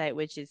website,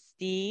 which is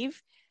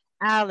Steve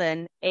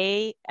Allen,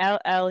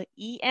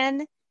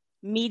 ALLEN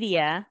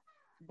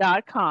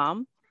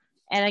media.com.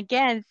 And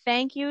again,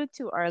 thank you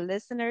to our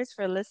listeners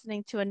for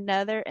listening to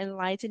another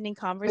enlightening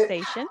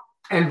conversation.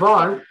 And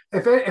Vaughn,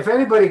 if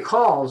anybody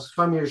calls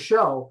from your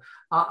show,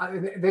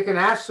 they can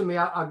ask me.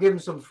 I'll give them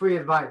some free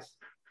advice.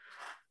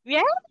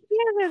 Yeah,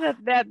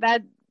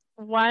 that's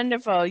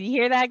wonderful. You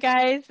hear that,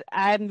 guys?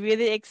 I'm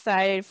really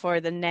excited for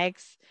the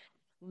next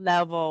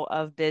level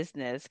of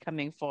business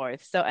coming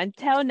forth. So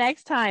until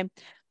next time,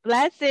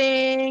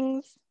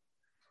 blessings.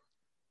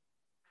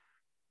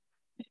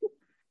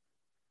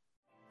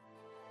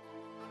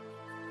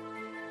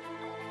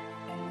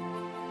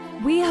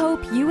 We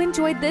hope you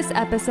enjoyed this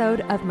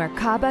episode of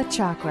Merkaba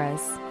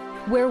Chakras.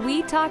 where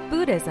we talk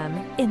Buddhism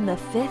in the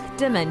fifth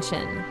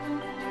dimension.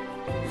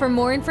 For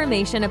more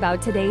information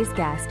about today's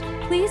guest,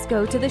 please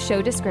go to the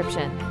show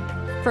description.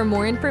 For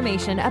more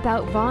information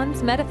about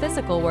Vaughn's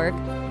metaphysical work,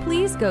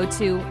 please go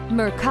to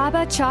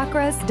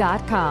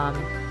merkabachakras.com.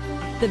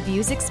 The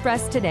views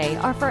expressed today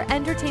are for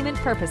entertainment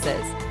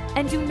purposes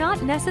and do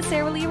not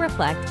necessarily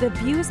reflect the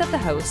views of the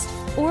host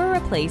or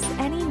replace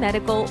any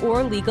medical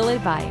or legal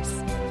advice.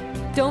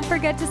 Don't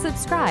forget to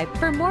subscribe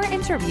for more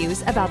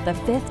interviews about the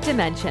fifth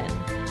dimension.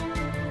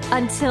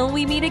 Until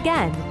we meet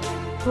again,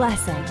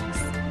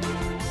 blessings.